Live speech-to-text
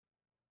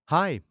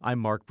Hi, I'm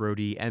Mark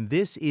Brody, and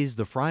this is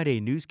the Friday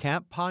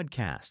Newscap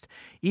podcast.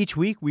 Each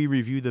week, we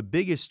review the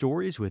biggest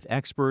stories with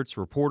experts,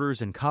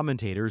 reporters, and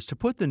commentators to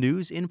put the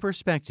news in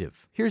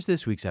perspective. Here's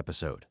this week's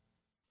episode.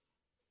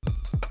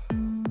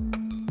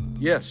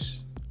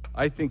 Yes,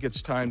 I think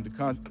it's time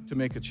to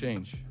make a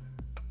change.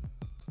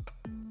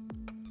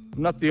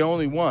 I'm not the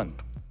only one.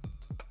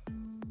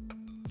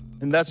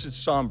 And thus it's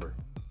somber.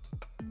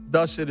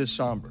 Thus it is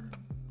somber.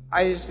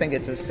 I just think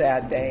it's a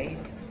sad day.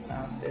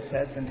 This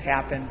hasn't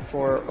happened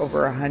for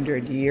over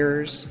 100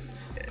 years.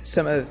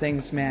 Some of the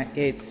things Matt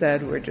Gaetz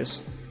said were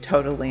just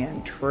totally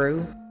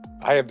untrue.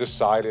 I have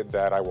decided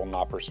that I will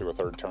not pursue a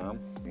third term,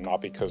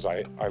 not because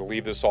I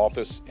leave this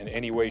office in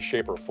any way,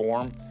 shape, or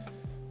form.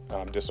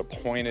 I'm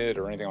disappointed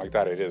or anything like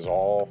that. It has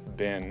all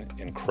been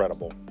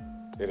incredible.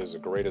 It is the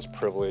greatest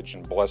privilege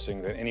and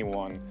blessing that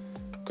anyone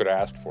could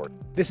ask for.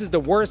 This is the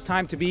worst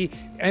time to be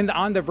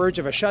on the verge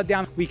of a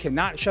shutdown. We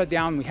cannot shut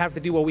down. We have to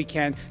do what we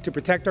can to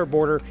protect our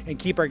border and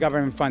keep our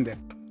government funded.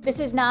 This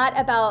is not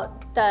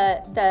about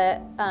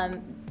the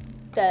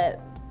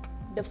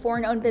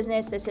foreign-owned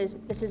business. This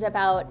is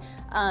about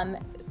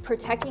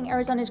protecting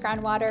Arizona's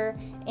groundwater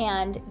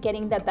and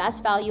getting the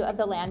best value of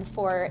the land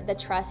for the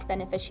trust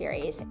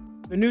beneficiaries.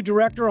 The new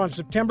director on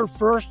September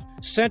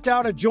 1st sent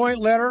out a joint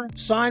letter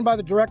signed by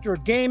the director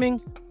of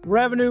Gaming,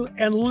 Revenue,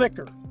 and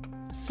Liquor,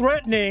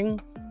 threatening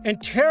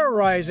and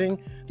terrorizing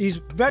these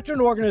veteran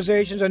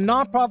organizations and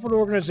nonprofit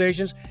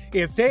organizations.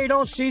 If they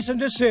don't cease and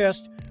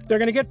desist, they're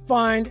going to get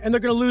fined and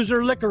they're going to lose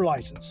their liquor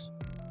license.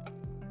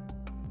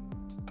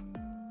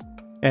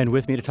 And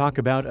with me to talk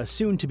about a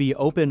soon-to-be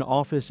open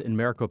office in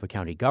Maricopa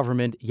County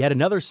government, yet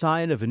another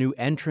sign of a new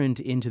entrant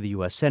into the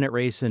U.S. Senate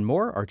race and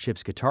more, are Chip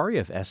Scutari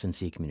of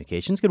S&C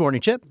Communications. Good morning,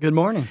 Chip. Good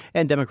morning.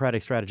 And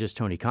Democratic strategist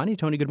Tony Cani.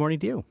 Tony, good morning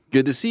to you.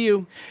 Good to see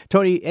you.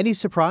 Tony, any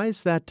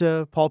surprise that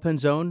Paul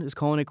Penzone is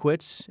calling it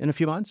quits in a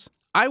few months?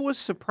 I was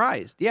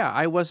surprised. Yeah,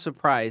 I was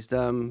surprised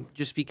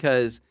just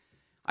because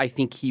I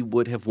think he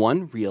would have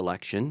won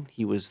re-election.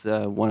 He was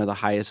one of the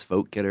highest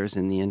vote getters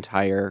in the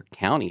entire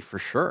county for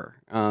sure.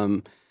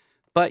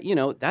 But, you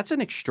know, that's an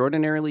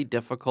extraordinarily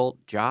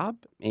difficult job,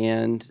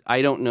 and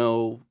I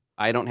don't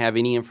have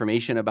any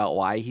information about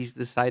why he's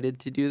decided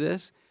to do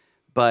this.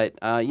 But,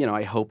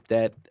 I hope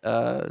that,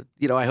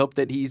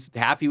 he's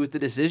happy with the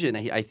decision.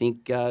 I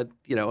think,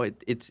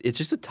 it's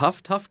just a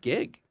tough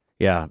gig.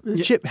 Yeah.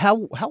 Chip, how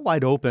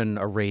wide open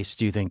a race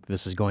do you think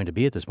this is going to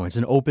be at this point? It's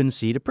an open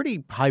seat, a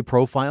pretty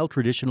high-profile,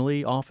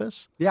 traditionally,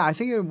 office. Yeah, I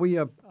think it will be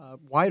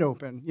wide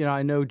open. You know,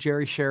 I know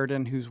Jerry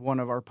Sheridan, who's one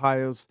of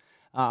Arpaio's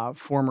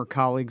former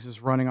colleagues,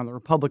 is running on the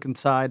Republican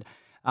side.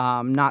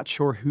 Not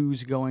sure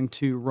who's going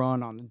to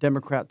run on the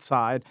Democrat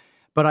side.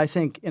 But I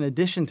think in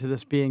addition to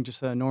this being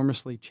just an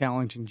enormously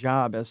challenging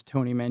job, as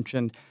Tony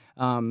mentioned,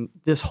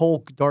 this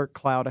whole dark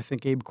cloud, I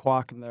think Abe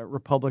Kwok in the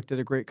Republic did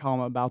a great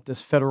column about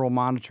this federal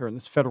monitor and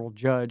this federal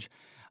judge.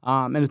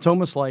 And it's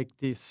almost like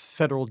this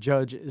federal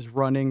judge is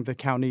running the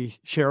county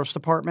sheriff's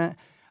department.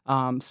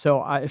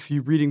 If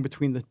you're reading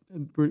between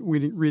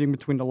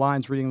the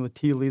lines, reading the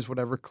tea leaves,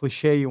 whatever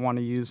cliche you want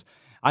to use,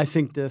 I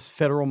think this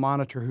federal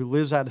monitor who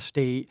lives out of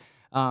state,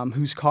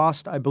 whose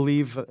cost, I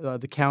believe,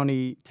 the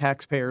county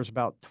taxpayers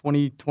about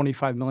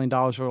 $25 million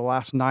over the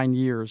last 9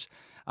 years,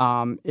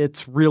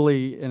 it's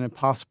really an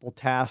impossible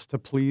task to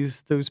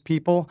please those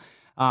people.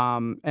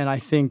 And I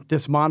think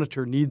this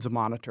monitor needs a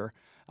monitor.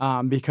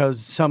 Because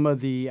some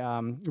of the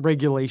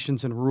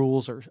regulations and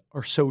rules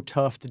are so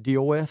tough to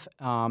deal with.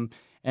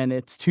 And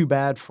it's too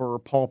bad for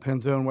Paul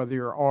Penzone, whether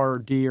you're R or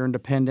D or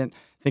independent.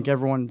 I think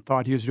everyone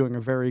thought he was doing a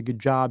very good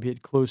job. He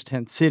had closed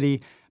Tent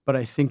City. But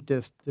I think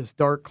this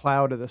dark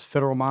cloud of this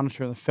federal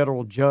monitor and the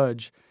federal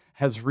judge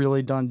has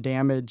really done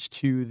damage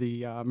to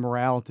the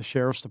morale at the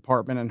sheriff's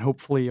department. And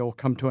hopefully it'll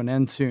come to an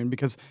end soon,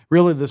 because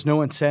really there's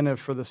no incentive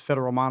for this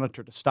federal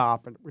monitor to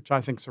stop, which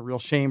I think is a real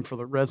shame for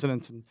the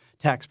residents and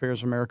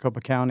taxpayers of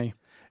Maricopa County.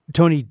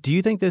 Tony, do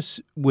you think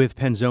this, with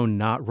Penzone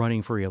not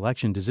running for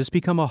re-election, does this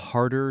become a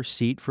harder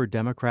seat for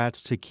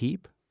Democrats to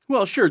keep?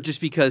 Well, sure,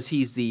 just because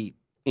he's the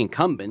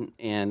incumbent,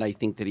 and I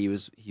think that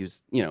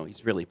he's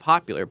really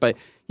popular. But,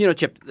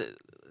 Chip,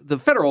 the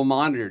federal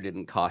monitor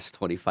didn't cost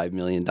 $25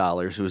 million.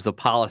 It was the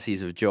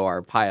policies of Joe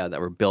Arpaio that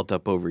were built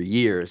up over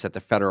years that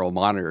the federal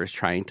monitor is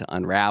trying to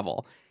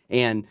unravel.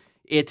 And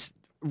it's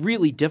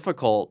really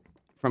difficult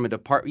from a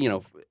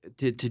department,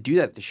 to do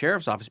that at the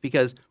sheriff's office,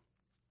 because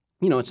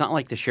it's not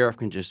like the sheriff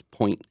can just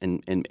point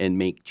and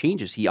make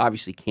changes. He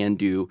obviously can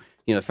do,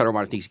 the federal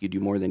monitor thinks he could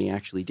do more than he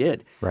actually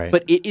did. Right.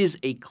 But it is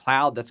a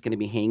cloud that's going to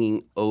be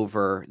hanging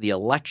over the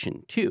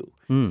election, too.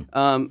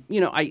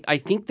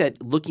 I think that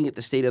looking at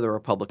the state of the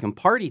Republican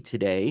Party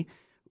today,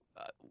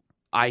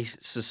 I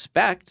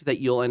suspect that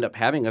you'll end up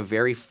having a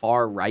very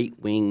far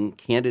right-wing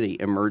candidate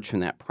emerge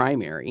from that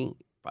primary,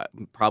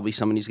 probably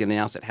someone who's going to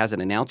announce it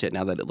hasn't announced it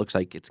now that it looks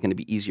like it's going to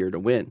be easier to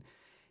win.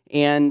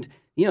 And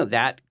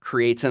that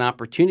creates an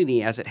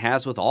opportunity, as it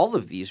has with all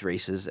of these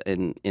races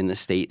in the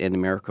state and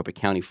in Maricopa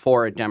County,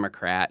 for a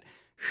Democrat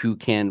who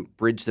can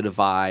bridge the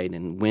divide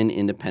and win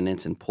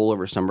independents and pull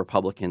over some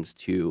Republicans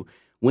to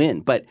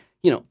win. But,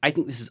 I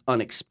think this is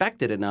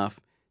unexpected enough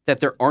that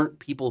there aren't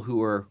people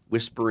who are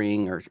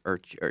whispering or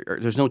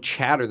there's no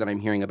chatter that I'm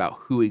hearing about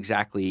who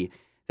exactly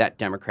that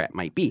Democrat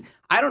might be.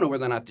 I don't know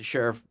whether or not the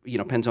sheriff,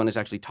 Penzone has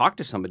actually talked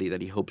to somebody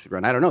that he hopes would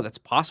run. I don't know. That's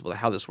possible,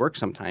 how this works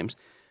sometimes.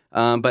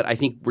 But I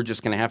think we're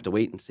just going to have to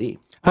wait and see.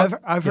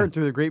 I've heard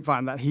through the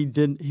grapevine that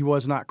he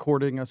was not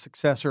courting a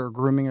successor or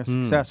grooming a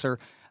successor.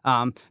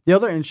 The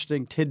other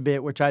interesting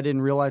tidbit, which I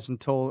didn't realize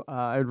until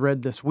I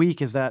read this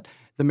week, is that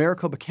the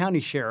Maricopa County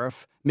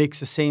sheriff makes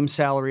the same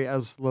salary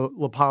as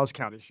La Paz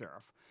County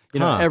sheriff.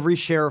 Every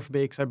sheriff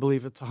makes, I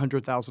believe it's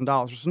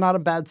 $100,000. It's not a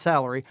bad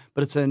salary,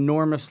 but it's an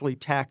enormously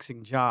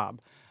taxing job.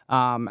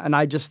 And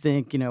I just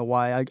think,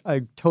 why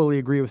I totally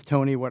agree with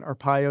Tony, what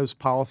Arpaio's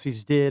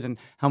policies did and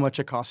how much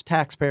it cost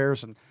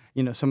taxpayers and,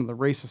 some of the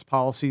racist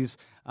policies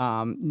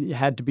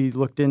had to be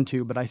looked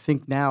into. But I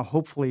think now,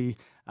 hopefully,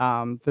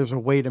 there's a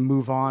way to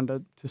move on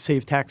to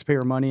save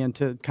taxpayer money and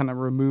to kind of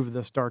remove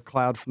this dark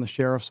cloud from the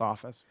sheriff's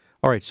office.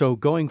 All right, so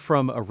going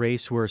from a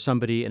race where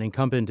an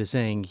incumbent is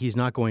saying he's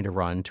not going to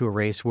run to a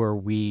race where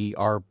we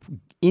are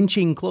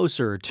inching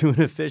closer to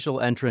an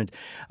official entrant,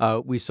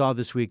 we saw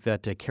this week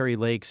that Kari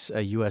Lake's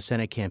U.S.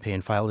 Senate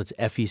campaign filed its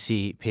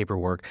FEC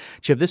paperwork.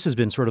 Chip, this has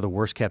been sort of the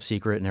worst-kept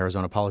secret in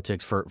Arizona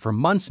politics for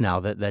months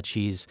now that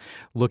she's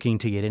looking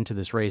to get into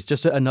this race.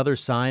 Just another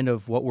sign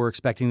of what we're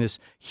expecting, this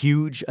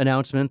huge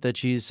announcement that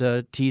she's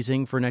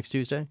teasing for next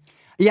Tuesday?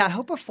 Yeah, I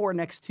hope before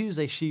next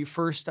Tuesday she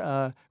first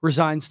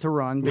resigns to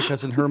run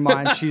because in her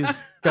mind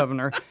she's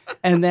governor.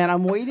 And then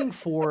I'm waiting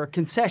for a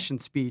concession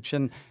speech.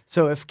 And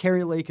so if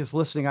Kari Lake is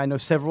listening, I know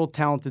several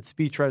talented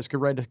speechwriters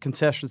could write a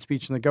concession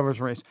speech in the governor's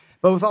race.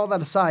 But with all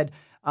that aside,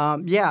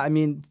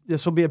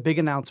 this will be a big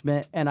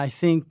announcement. And I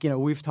think,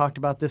 we've talked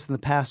about this in the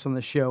past on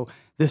the show.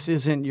 This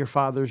isn't your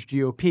father's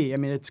GOP. I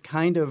mean, it's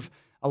kind of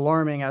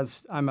alarming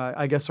as I'm,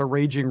 I guess, a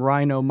raging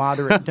rhino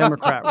moderate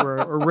Democrat. We're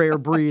a rare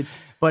breed.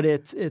 But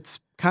it's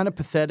kind of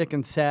pathetic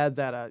and sad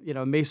that,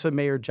 Mesa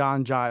Mayor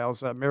John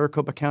Giles,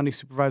 Maricopa County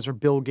Supervisor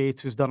Bill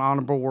Gates, who's done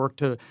honorable work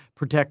to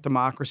protect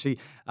democracy,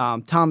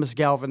 Thomas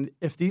Galvin,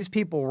 if these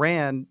people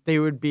ran, they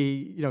would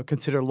be,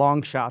 considered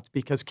long shots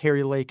because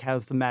Kari Lake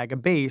has the MAGA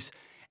base.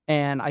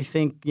 And I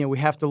think, we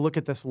have to look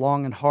at this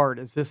long and hard.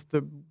 Is this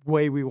the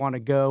way we want to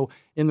go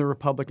in the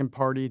Republican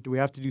Party? Do we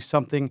have to do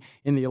something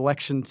in the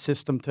election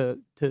system to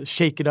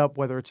shake it up,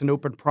 whether it's an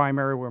open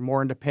primary where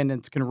more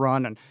independents can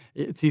run and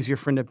it's easier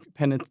for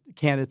independent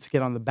candidates to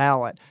get on the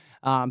ballot?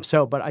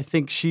 But I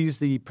think she's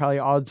the probably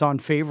odds-on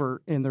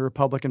favorite in the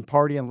Republican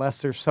Party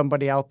unless there's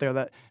somebody out there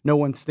that no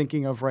one's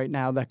thinking of right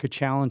now that could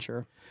challenge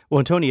her. Well,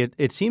 and Tony,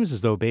 it seems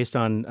as though based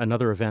on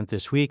another event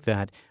this week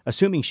that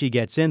assuming she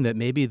gets in, that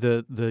maybe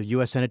the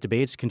U.S. Senate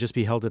debates can just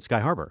be held at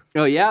Sky Harbor.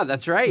 Oh, yeah,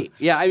 that's right.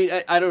 Yeah, I mean,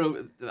 I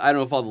don't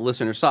know if all the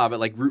listeners saw,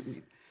 but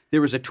there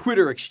was a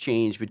Twitter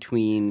exchange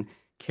between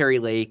Kari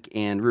Lake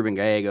and Ruben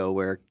Gallego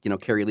where,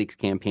 Kari Lake's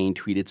campaign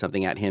tweeted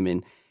something at him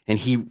and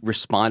he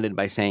responded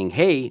by saying,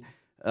 hey,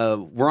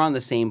 we're on the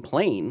same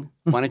plane.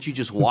 Why don't you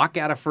just walk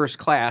out of first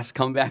class,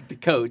 come back to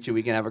coach, and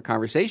we can have a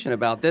conversation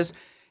about this?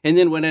 And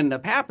then what ended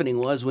up happening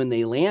was when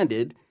they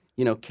landed,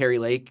 Kari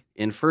Lake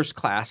in first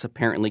class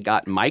apparently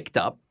got mic'd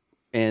up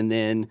and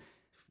then,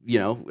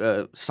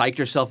 psyched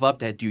herself up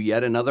to do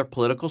yet another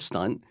political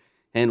stunt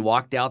and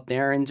walked out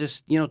there and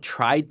just,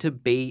 tried to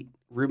bait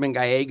Ruben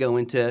Gallego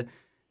into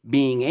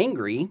being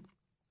angry.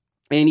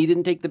 And he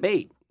didn't take the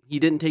bait.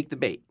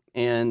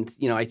 And,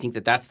 I think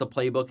that's the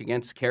playbook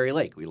against Kari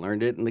Lake. We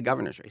learned it in the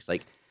governor's race.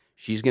 Like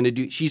she's going to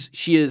do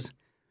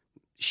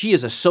she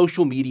is a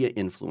social media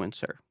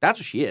influencer. That's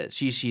what she is.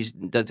 She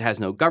has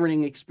no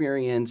governing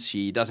experience.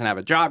 She doesn't have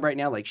a job right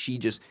now. Like she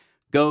just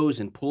goes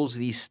and pulls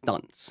these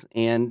stunts.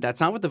 And that's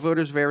not what the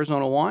voters of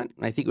Arizona want.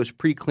 And I think it was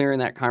pretty clear in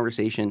that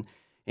conversation.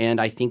 And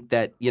I think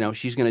that,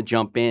 she's going to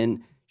jump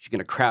in. She's going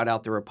to crowd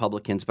out the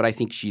Republicans. But I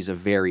think she's a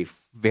very,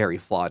 very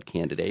flawed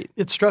candidate.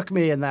 It struck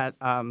me in that,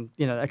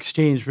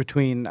 exchange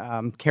between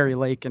Kari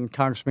Lake and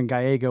Congressman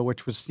Gallego,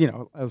 which was,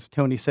 as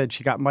Tony said,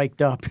 she got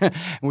mic'd up. And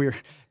we were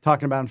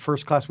talking about in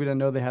first class, we didn't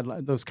know they had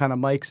those kind of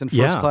mics in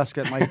first class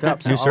get mic'd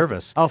up. So New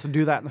service. I'll have to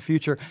do that in the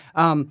future.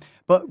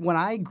 But when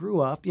I grew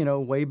up,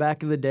 way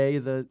back in the day,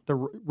 the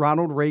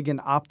Ronald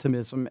Reagan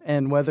optimism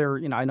and whether,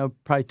 I know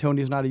probably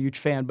Tony's not a huge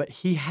fan, but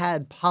he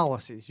had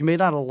policies. You may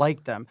not have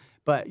liked them,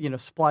 but,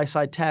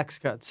 supply-side tax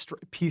cuts,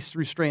 peace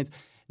through strength.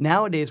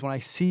 Nowadays, when I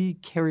see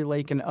Kari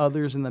Lake and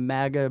others in the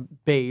MAGA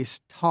base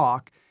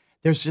talk,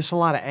 there's just a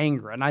lot of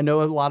anger. And I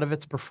know a lot of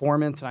it's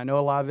performance, and I know a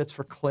lot of it's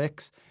for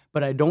clicks,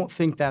 but I don't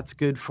think that's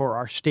good for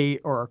our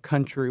state or our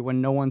country when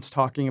no one's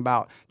talking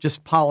about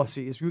just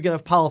policies. We can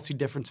have policy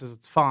differences,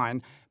 it's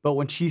fine. But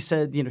when she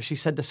said, she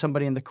said to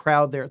somebody in the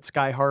crowd there at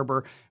Sky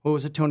Harbor, what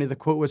was it, Tony? The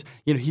quote was,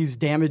 he's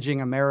damaging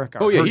America.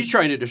 Oh, yeah, he's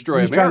trying to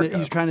destroy America.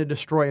 He's trying to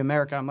destroy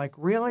America. I'm like,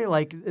 really?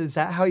 Like, is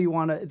that how you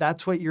want to,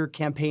 that's what your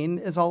campaign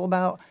is all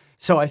about?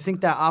 So I think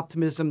that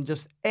optimism,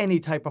 just any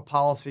type of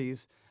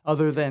policies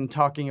other than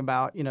talking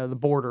about, the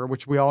border,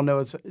 which we all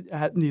know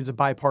needs a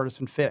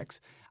bipartisan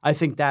fix. I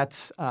think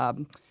that's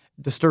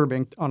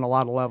disturbing on a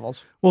lot of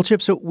levels. Well,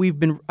 Chip, so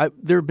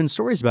there have been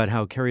stories about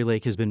how Kari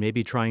Lake has been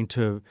maybe trying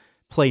to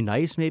play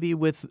nice, maybe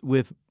with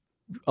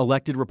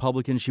elected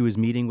Republicans. She was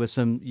meeting with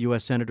some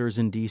U.S. senators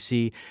in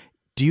D.C.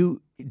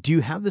 Do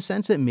you have the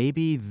sense that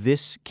maybe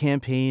this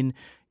campaign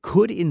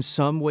could, in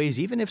some ways,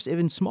 even if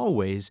in small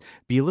ways,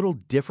 be a little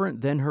different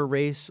than her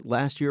race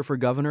last year for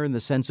governor, in the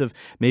sense of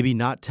maybe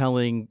not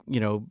telling,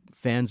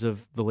 fans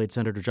of the late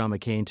Senator John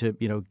McCain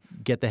to,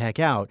 get the heck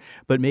out,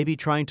 but maybe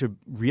trying to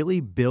really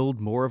build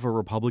more of a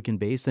Republican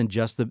base than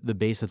just the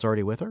base that's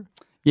already with her?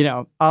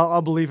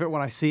 I'll believe it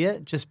when I see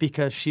it, just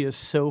because she is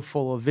so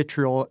full of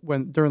vitriol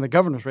during the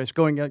governor's race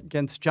going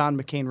against John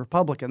McCain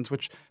Republicans,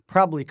 which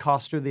probably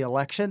cost her the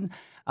election.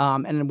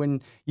 And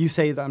when you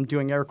say that, I'm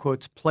doing air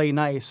quotes, play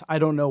nice, I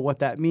don't know what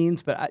that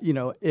means. But,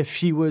 if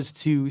she was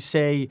to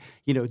say,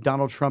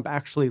 Donald Trump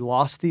actually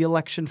lost the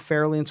election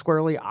fairly and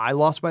squarely, I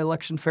lost my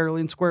election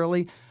fairly and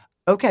squarely,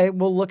 okay,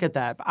 we'll look at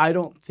that. But I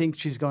don't think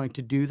she's going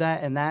to do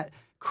that. And that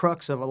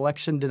crux of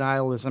election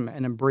denialism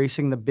and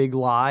embracing the big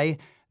lie,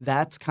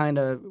 that's kind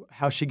of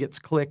how she gets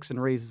clicks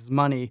and raises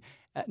money.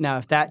 Now,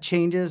 if that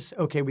changes,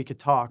 okay, we could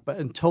talk. But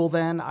until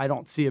then, I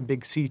don't see a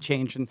big sea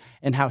change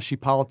in how she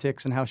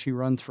politics and how she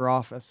runs for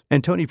office.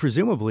 And Tony,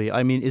 presumably,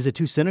 is it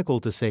too cynical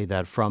to say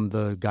that from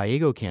the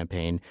Gallego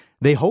campaign,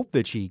 they hope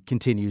that she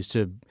continues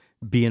to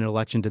be an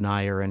election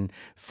denier and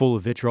full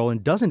of vitriol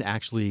and doesn't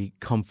actually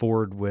come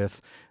forward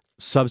with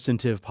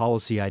substantive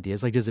policy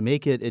ideas? Like, does it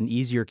make it an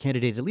easier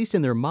candidate, at least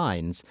in their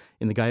minds,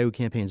 in the Gallego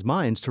campaign's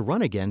minds, to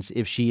run against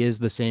if she is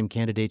the same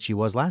candidate she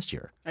was last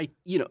year?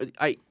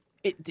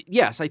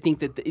 Yes, I think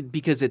that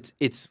because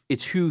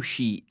it's who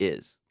she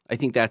is. I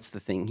think that's the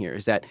thing here,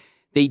 is that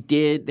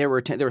there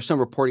was some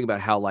reporting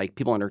about how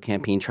people on her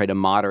campaign tried to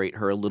moderate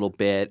her a little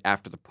bit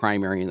after the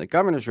primary in the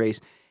governor's race,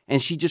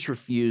 and she just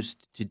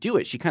refused to do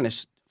it. She kind of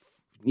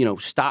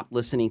stopped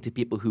listening to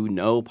people who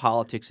know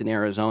politics in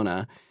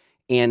Arizona,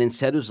 and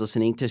instead was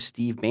listening to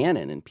Steve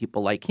Bannon and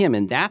people like him,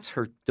 and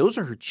those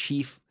are her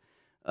chief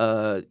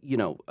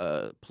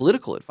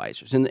political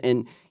advisors.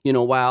 And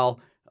while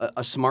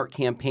a smart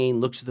campaign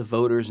looks at the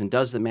voters and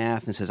does the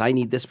math and says, I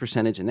need this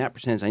percentage and that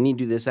percentage, I need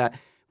to do this, that.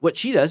 What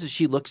she does is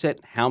she looks at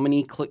how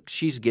many clicks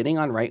she's getting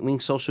on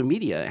right-wing social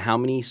media, how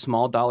many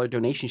small dollar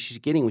donations she's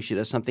getting when she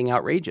does something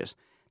outrageous.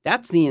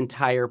 That's the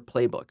entire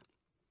playbook.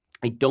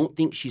 I don't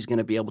think she's going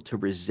to be able to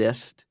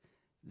resist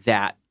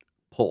that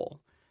pull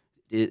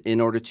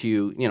in order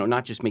to,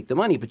 not just make the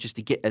money, but just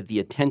to get the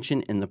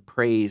attention and the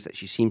praise that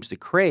she seems to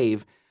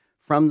crave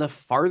from the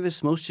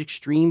farthest, most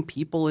extreme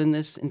people in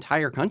this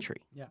entire country.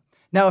 Yeah.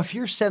 Now, if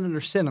you're Senator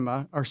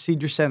Sinema, our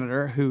senior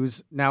senator,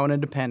 who's now an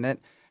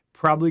independent,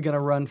 probably going to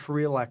run for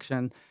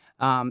re-election,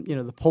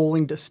 the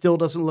polling still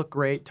doesn't look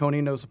great. Tony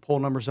knows the poll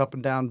numbers up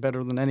and down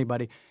better than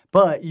anybody.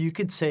 But you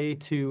could say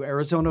to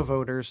Arizona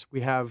voters,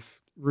 we have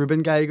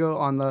Ruben Gallego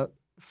on the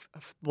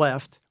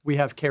left, we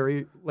have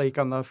Kari Lake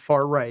on the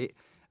far right.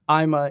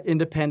 I'm an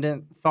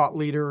independent thought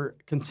leader,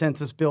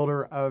 consensus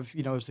builder of,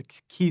 as a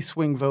key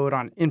swing vote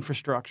on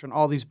infrastructure and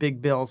all these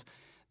big bills.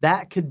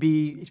 That could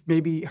be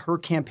maybe her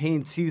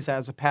campaign sees that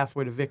as a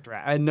pathway to victory.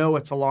 I know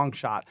it's a long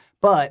shot,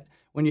 but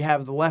when you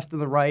have the left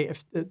and the right,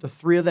 if the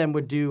three of them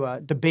would do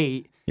a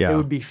debate, it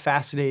would be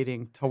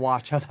fascinating to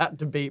watch how that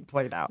debate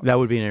played out. That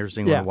would be an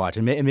interesting one to watch,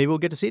 and maybe we'll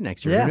get to see it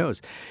next year. Yeah. Who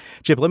knows?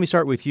 Chip, let me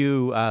start with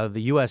you.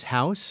 The U.S.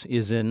 House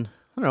is in,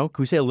 can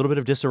we say a little bit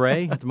of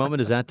disarray at the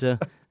moment? Is that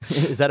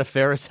a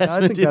fair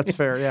assessment? I think that's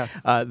fair,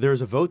 yeah.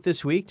 There's a vote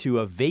this week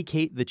to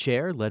vacate the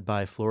chair, led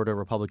by Florida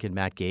Republican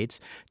Matt Gaetz.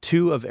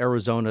 Two of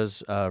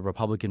Arizona's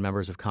Republican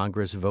members of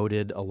Congress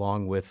voted,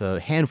 along with a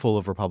handful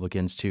of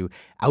Republicans, to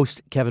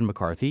oust Kevin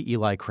McCarthy,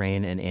 Eli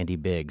Crane, and Andy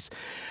Biggs.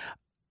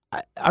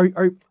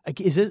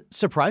 Is it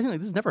surprising? This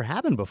has never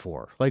happened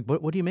before.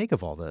 What do you make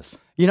of all this?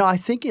 I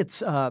think it's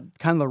kind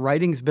of the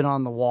writing's been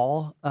on the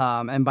wall.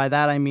 And by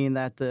that, I mean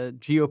that the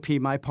GOP,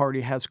 my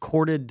party, has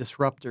courted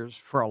disruptors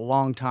for a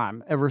long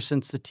time, ever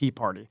since the Tea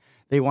Party.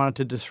 They wanted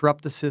to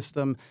disrupt the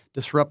system,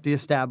 disrupt the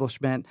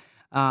establishment.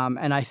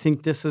 And I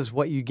think this is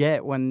what you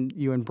get when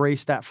you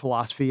embrace that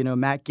philosophy.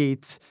 Matt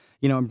Gaetz,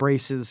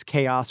 embraces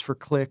chaos for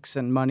clicks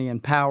and money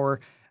and power.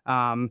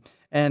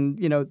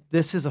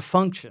 This is a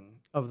function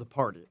of the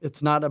party.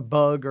 It's not a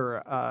bug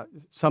or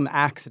some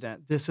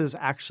accident. This is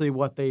actually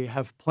what they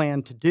have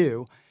planned to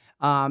do.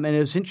 And it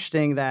was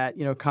interesting that,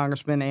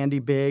 Congressman Andy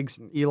Biggs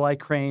and Eli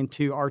Crane,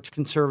 two arch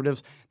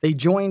conservatives, they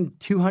joined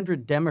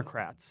 200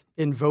 Democrats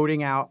in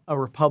voting out a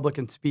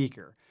Republican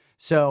speaker.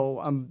 So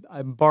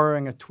I'm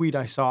borrowing a tweet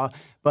I saw,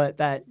 but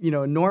that,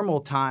 in normal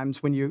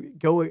times when you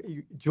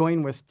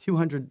join with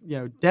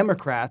 200,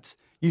 Democrats,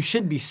 you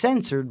should be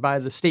censored by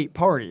the state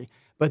party.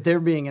 But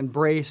they're being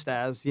embraced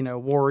as,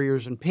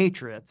 warriors and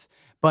patriots.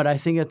 But I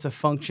think it's a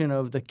function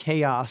of the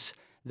chaos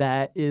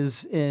that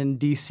is in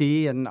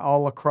D.C. and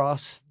all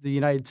across the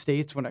United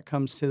States when it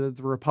comes to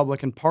the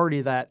Republican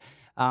Party, that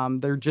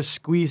they're just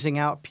squeezing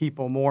out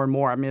people more and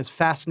more. It's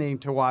fascinating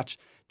to watch.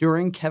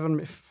 During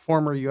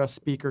former U.S.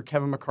 Speaker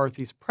Kevin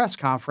McCarthy's press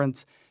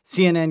conference,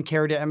 CNN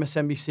carried it,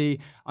 MSNBC.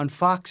 On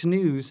Fox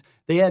News,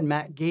 they had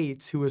Matt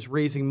Gaetz, who was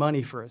raising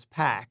money for his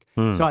PAC.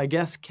 So I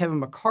guess Kevin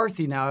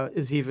McCarthy now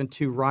is even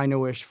too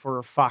rhino-ish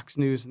for Fox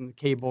News and the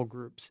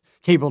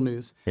cable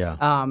news.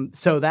 Yeah.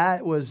 So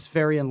that was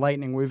very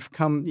enlightening. We've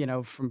come,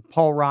 from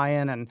Paul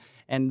Ryan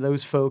and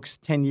those folks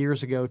 10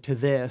 years ago to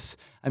this.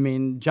 I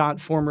mean,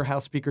 former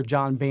House Speaker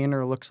John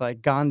Boehner looks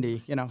like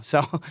Gandhi,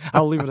 so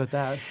I'll leave it at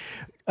that.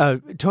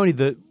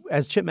 Tony,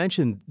 as Chip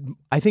mentioned,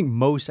 I think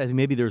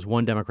maybe there's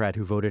one Democrat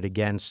who voted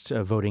against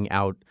voting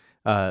out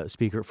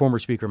former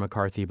Speaker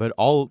McCarthy, but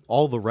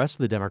all the rest of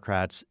the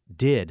Democrats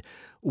did.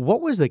 What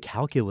was the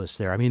calculus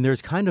there? I mean,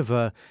 there's kind of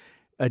a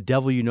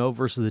devil you know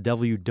versus the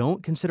devil you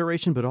don't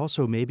consideration, but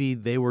also maybe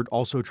they were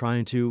also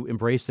trying to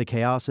embrace the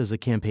chaos as a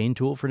campaign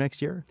tool for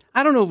next year?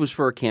 I don't know if it was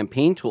for a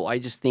campaign tool. I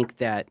just think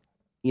that,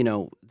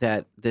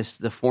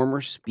 the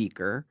former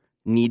speaker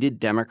needed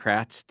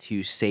Democrats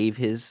to save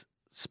his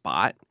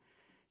spot,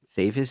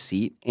 save his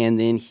seat, and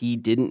then he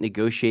didn't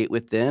negotiate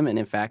with them. And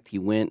in fact, he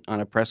went on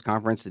a press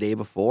conference the day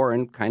before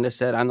and kind of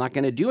said, I'm not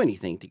going to do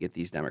anything to get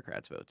these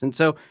Democrats votes. And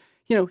so,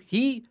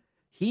 he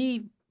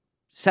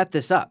set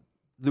this up.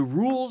 The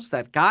rules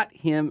that got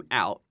him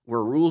out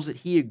were rules that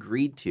he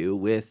agreed to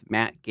with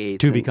Matt Gaetz.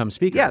 To become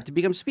speaker. Yeah, to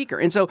become speaker.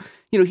 And so,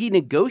 he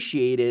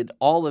negotiated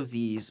all of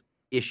these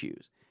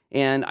issues.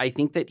 And I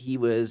think that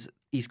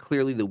he's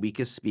clearly the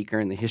weakest speaker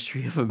in the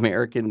history of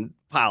American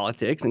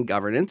politics and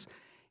governance.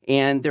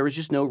 And there was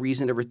just no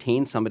reason to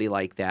retain somebody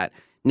like that.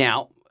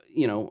 Now,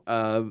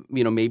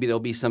 maybe there'll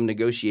be some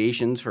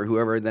negotiations for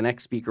whoever the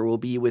next speaker will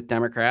be with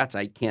Democrats.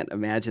 I can't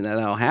imagine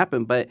that'll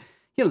happen. But,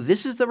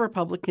 this is the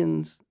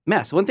Republicans'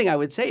 mess. One thing I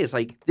would say is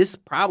this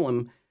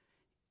problem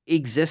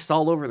exists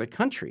all over the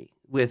country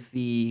with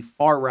the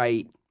far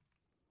right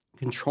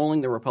controlling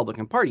the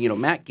Republican Party.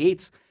 Matt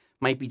Gaetz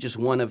might be just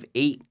one of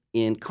 8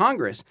 in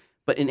Congress.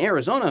 But in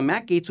Arizona,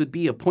 Matt Gaetz would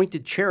be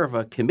appointed chair of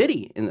a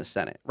committee in the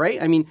Senate, right?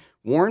 I mean,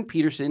 Warren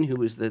Peterson, who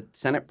was the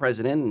Senate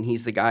president, and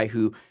he's the guy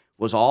who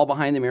was all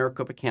behind the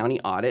Maricopa County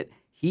audit,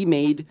 he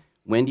made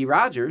Wendy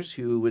Rogers,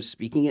 who was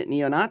speaking at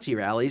neo-Nazi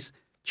rallies,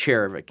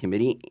 chair of a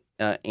committee.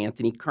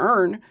 Anthony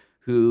Kern,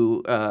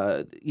 who,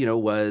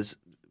 was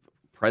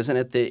present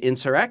at the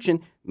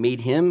insurrection, made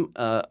him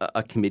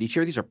a committee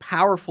chair. These are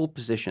powerful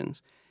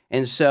positions.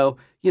 And so,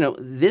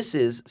 this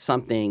is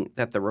something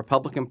that the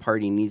Republican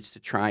Party needs to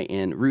try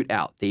and root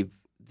out.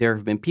 There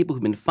have been people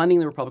who've been funding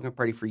the Republican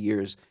Party for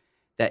years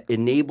that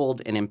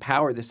enabled and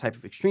empowered this type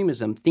of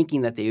extremism,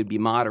 thinking that they would be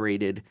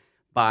moderated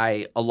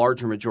by a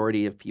larger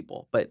majority of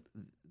people. But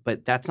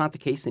that's not the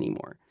case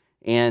anymore.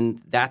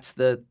 And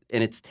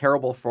it's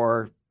terrible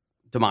for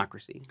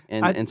democracy,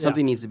 and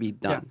something needs to be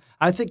done. Yeah.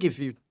 I think if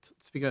you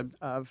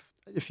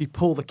if you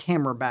pull the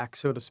camera back,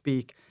 so to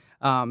speak,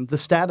 the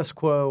status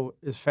quo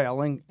is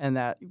failing, and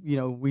that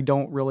we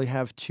don't really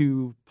have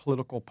 2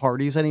 political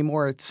parties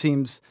anymore. It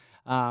seems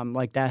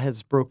like that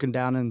has broken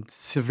down and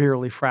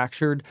severely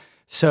fractured.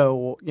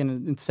 So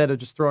instead of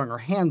just throwing our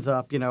hands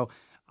up,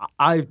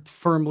 I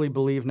firmly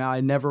believe now.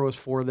 I never was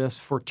for this,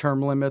 for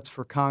term limits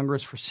for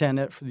Congress, for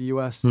Senate, for the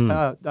U.S.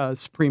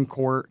 Supreme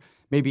Court.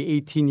 Maybe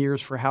 18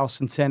 years for House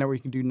and Senate, where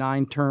you can do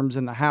 9 terms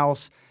in the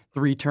House,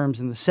 3 terms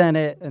in the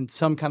Senate, and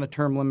some kind of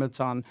term limits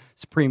on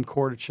Supreme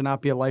Court. It should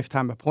not be a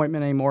lifetime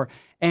appointment anymore.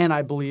 And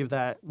I believe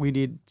that we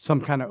need some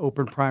kind of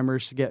open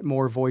primaries to get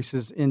more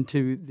voices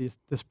into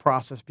this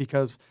process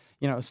because,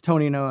 as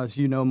Tony knows,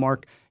 as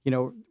Mark,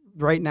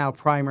 right now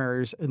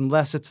primaries,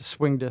 unless it's a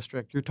swing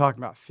district, you're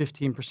talking about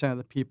 15% of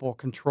the people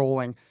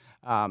controlling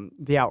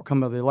the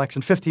outcome of the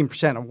election,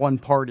 15% of one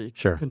party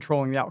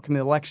controlling the outcome of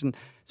the election.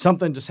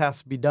 Something just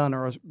has to be done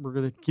or we're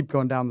going to keep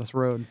going down this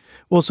road.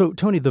 Well, so,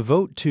 Tony, the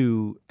vote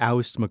to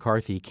oust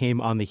McCarthy came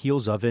on the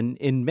heels of, and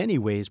in many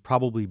ways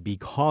probably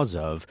because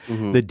of,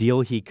 the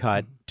deal he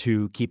cut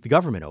to keep the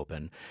government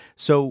open.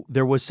 So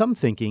there was some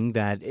thinking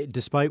that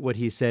despite what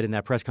he said in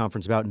that press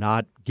conference about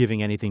not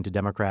giving anything to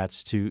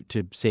Democrats to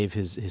save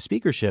his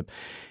speakership,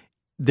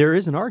 there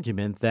is an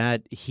argument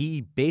that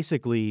he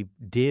basically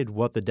did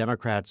what the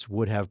Democrats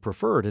would have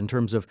preferred in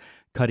terms of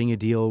cutting a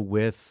deal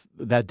with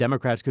that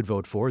Democrats could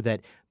vote for,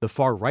 that the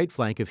far right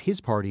flank of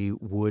his party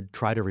would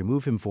try to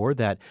remove him for,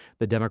 that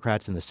the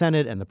Democrats in the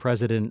Senate and the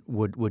president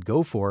would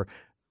go for.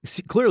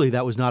 Clearly,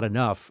 that was not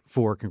enough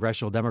for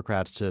congressional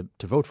Democrats to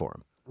vote for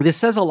him. This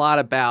says a lot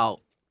about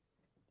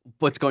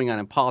what's going on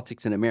in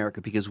politics in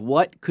America, because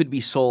what could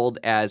be sold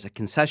as a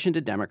concession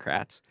to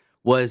Democrats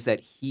was that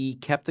he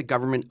kept the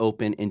government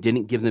open and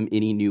didn't give them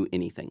any new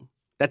anything.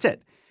 That's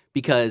it.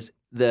 Because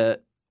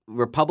the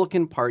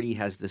Republican Party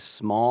has this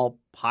small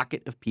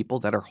pocket of people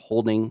that are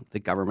holding the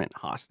government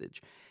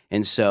hostage.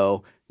 And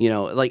so,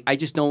 I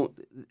just don't,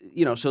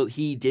 so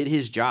he did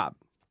his job.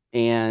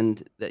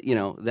 And,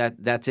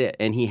 that's it.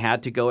 And he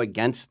had to go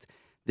against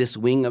this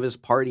wing of his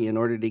party in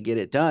order to get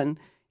it done.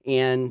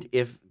 And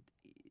if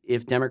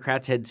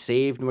Democrats had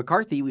saved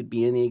McCarthy, we'd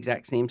be in the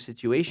exact same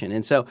situation.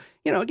 And so,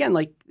 again,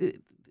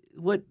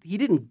 what he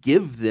didn't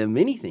give them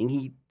anything.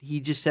 He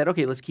just said,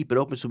 okay, let's keep it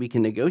open so we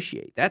can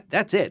negotiate.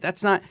 That's it.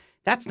 That's not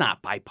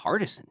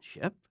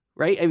bipartisanship,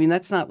 right? I mean,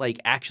 that's not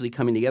actually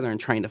coming together and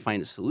trying to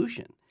find a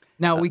solution.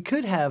 Now, we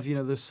could have,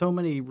 there's so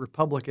many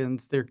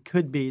Republicans, there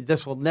could be,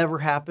 this will never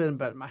happen,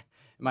 but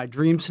my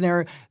dream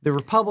scenario, the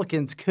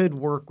Republicans could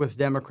work with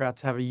Democrats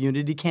to have a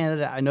unity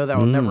candidate. I know that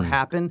will never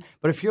happen,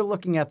 but if you're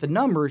looking at the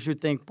numbers, you'd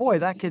think, boy,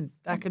 that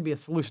could be a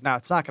solution. Now,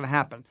 it's not going to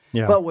happen.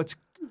 Yeah. But what's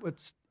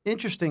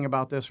interesting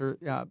about this, or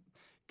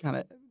kind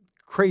of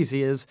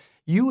crazy, is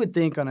you would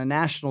think on a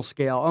national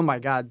scale, oh my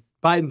God,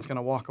 Biden's going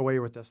to walk away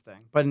with this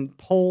thing. But in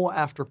poll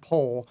after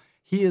poll,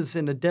 he is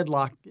in a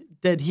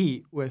dead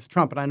heat with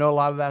Trump. And I know a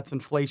lot of that's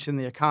inflation,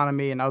 the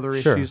economy, and other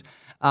issues.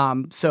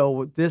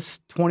 So this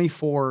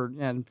 24,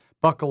 and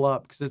buckle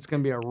up because it's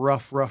going to be a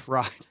rough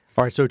ride.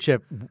 All right, so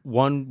Chip,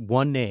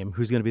 one name.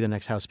 Who's going to be the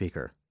next House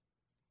Speaker?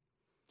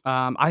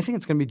 I think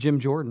it's going to be Jim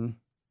Jordan.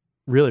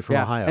 Really, from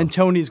Ohio? And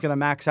Tony's going to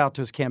max out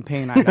to his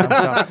campaign, I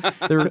know.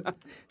 So they're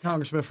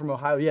Congressman from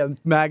Ohio. Yeah,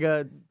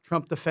 MAGA,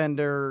 Trump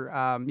defender,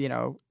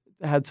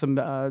 had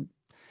some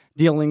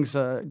dealings,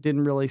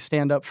 didn't really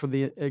stand up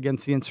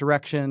against the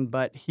insurrection,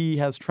 but he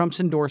has Trump's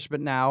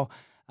endorsement now.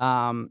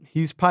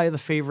 He's probably the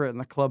favorite in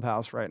the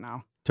clubhouse right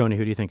now. Tony,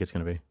 who do you think it's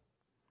going to be?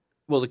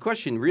 Well, the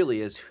question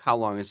really is, how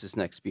long is this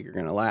next speaker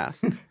going to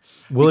last?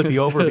 Will it be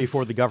over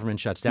before the government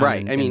shuts down?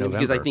 Right. In November?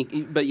 Because I think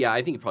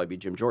it'd probably be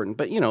Jim Jordan.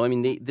 But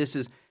this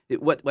is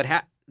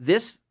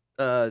this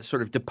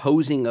sort of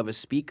deposing of a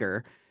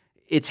speaker.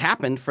 It's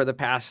happened for the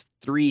past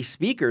 3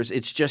 speakers.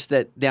 It's just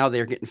that now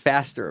they're getting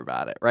faster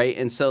about it, right?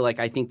 And so,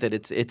 I think that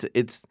it's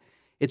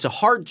a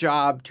hard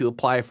job to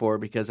apply for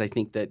because I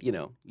think that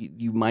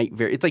you might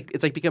it's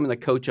like becoming the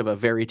coach of a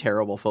very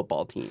terrible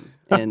football team,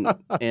 so I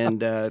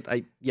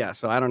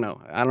don't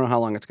know how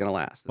long it's going to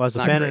last. Well, as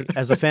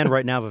a fan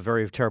right now of a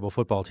very terrible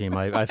football team,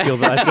 I feel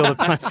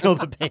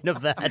the pain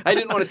of that. I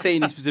didn't want to say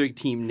any specific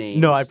team names.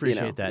 No, I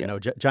appreciate that. Yeah. No,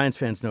 Giants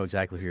fans know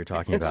exactly who you're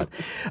talking about.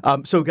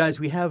 So, guys,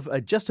 we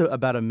have just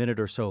about a minute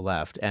or so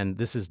left, and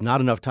this is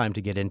not enough time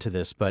to get into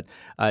this. But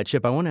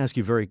Chip, I want to ask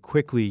you very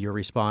quickly your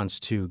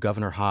response to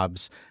Governor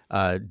Hobbs'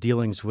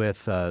 dealings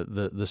with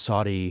the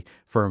Saudi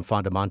firm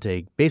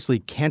Fondamonte, basically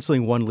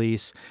canceling one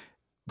lease,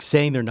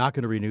 saying they're not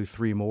going to renew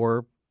 3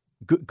 more.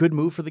 Good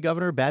move for the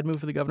governor? Bad move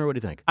for the governor? What do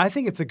you think? I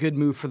think it's a good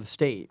move for the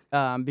state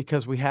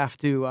because we have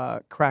to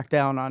crack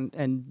down on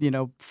and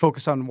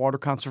focus on water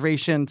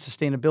conservation,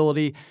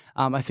 sustainability.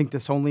 I think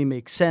this only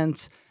makes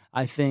sense.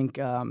 I think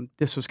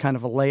this was kind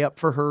of a layup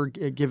for her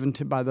given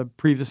by the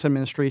previous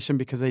administration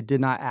because they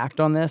did not act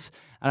on this.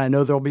 And I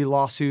know there'll be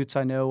lawsuits.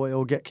 I know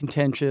it'll get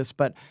contentious.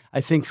 But I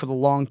think for the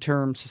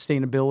long-term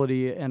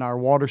sustainability and our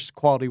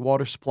quality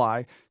water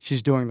supply,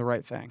 she's doing the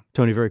right thing.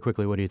 Tony, very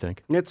quickly, what do you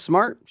think? It's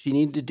smart. She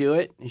needed to do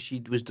it.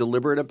 She was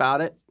deliberate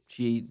about it.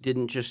 She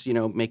didn't just,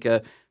 make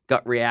a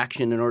gut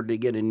reaction in order to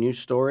get a news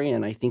story.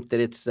 And I think that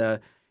it's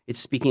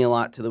speaking a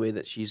lot to the way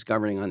that she's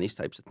governing on these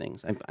types of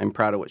things. I'm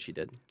proud of what she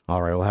did.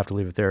 All right, we'll have to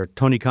leave it there.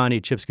 Tony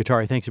Cani, Chip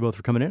Scutari, thanks you both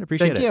for coming in.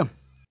 Appreciate it. Thank you.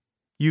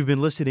 You've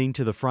been listening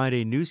to the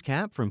Friday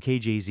Newscap from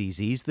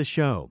KJZZ's The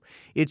Show.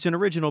 It's an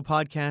original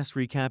podcast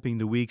recapping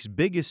the week's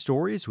biggest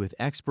stories with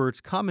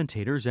experts,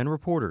 commentators, and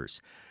reporters.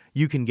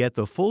 You can get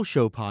the full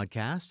show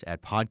podcast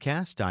at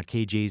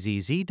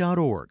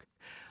podcast.kjzz.org.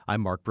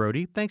 I'm Mark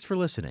Brody. Thanks for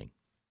listening.